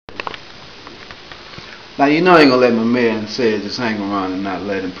Now, you know I ain't gonna let my man Cedric just hang around and not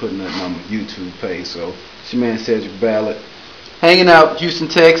let him put nothing on my YouTube page. So, it's your man Cedric Ballard. Hanging out Houston,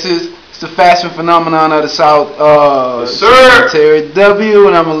 Texas. It's the fashion phenomenon of the South. Yes, sir. Terry W.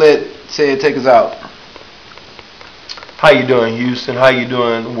 And I'm gonna let Ced take us out. How you doing, Houston? How you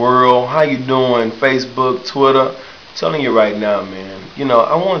doing, world? How you doing, Facebook, Twitter? I'm telling you right now, man. You know,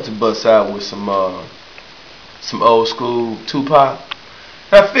 I wanted to bust out with some old school Tupac.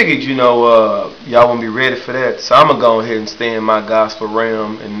 I figured, you know, y'all won't be ready for that, so I'm gonna go ahead and stay in my gospel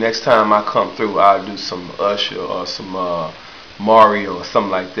realm. And next time I come through, I'll do some Usher or some Mario or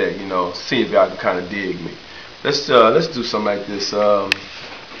something like that. You know, see if y'all can kind of dig me. Let's do something like this.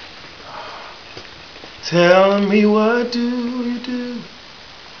 Tell me, what do you do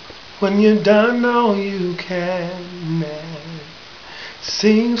when you've done all you can?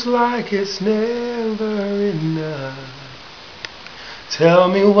 Seems like it's never enough. Tell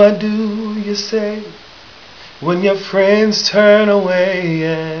me, what do you say when your friends turn away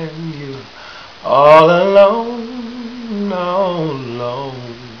and you're all alone, all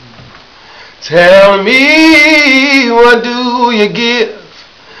alone? Tell me, what do you give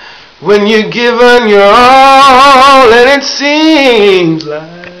when you're given your all and it seems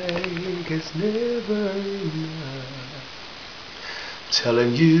like it's never enough?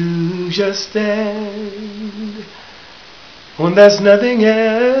 Telling you just stand when there's nothing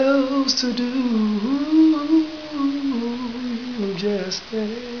else to do. Just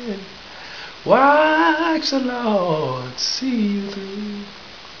stand, watch the Lord see you through.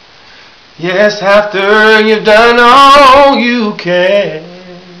 Yes, after you've done all you can,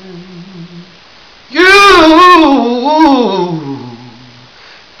 you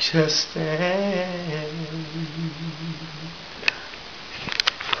just stand.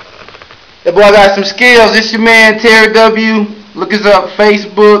 That boy got some skills. This your man Terry W. Look us up,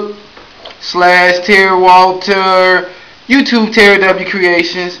 Facebook / Terry Walter, YouTube Terry W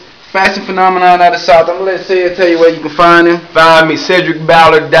Creations, Fashion Phenomenon out of the South. I'm gonna let Ced tell you where you can find him. Find me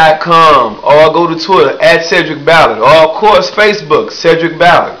CedricBallard.com, or go to Twitter @Cedric Ballard, or of course Facebook Cedric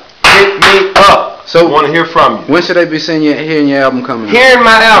Ballard. Hit me up. So I want to hear from you. When should they be hearing your album coming out? Hearing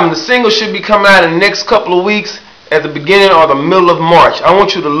my album, the single should be coming out in the next couple of weeks, at the beginning or the middle of March. I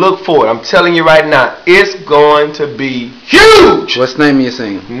want you to look for it. I'm telling you right now, it's going to be huge. What's the name of your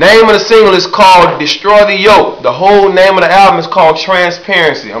single? Name of the single is called Destroy the Yoke. The whole name of the album is called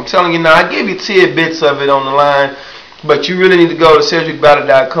Transparency. I'm telling you now, I give you tidbits of it on the line, but you really need to go to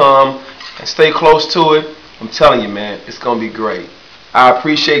CedricBallard.com and stay close to it. I'm telling you, man, it's going to be great. I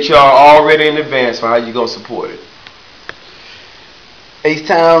appreciate y'all already in advance for how you going to support it.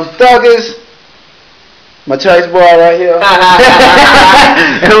 H-Town Thuggers. My choice boy right here.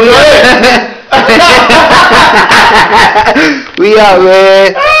 We out,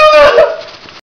 man.